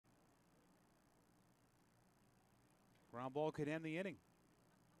Ground ball could end the inning.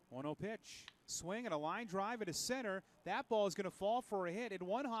 1-0 pitch. Swing and a line drive at center. That ball is going to fall for a hit. It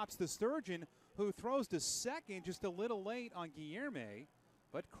one-hops to Sturgeon, who throws to second just a little late on Guillerme.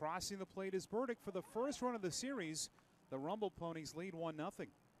 But crossing the plate is Burdick for the first run of the series. The Rumble Ponies lead 1-0.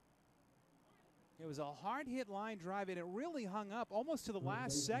 It was a hard-hit line drive, and it really hung up almost to the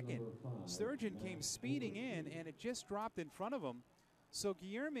last second. Sturgeon came speeding in, and it just dropped in front of him. So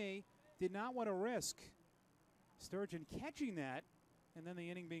Guillerme did not want to risk Sturgeon catching that and then the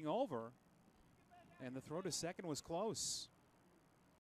inning being over. And the throw to second was close.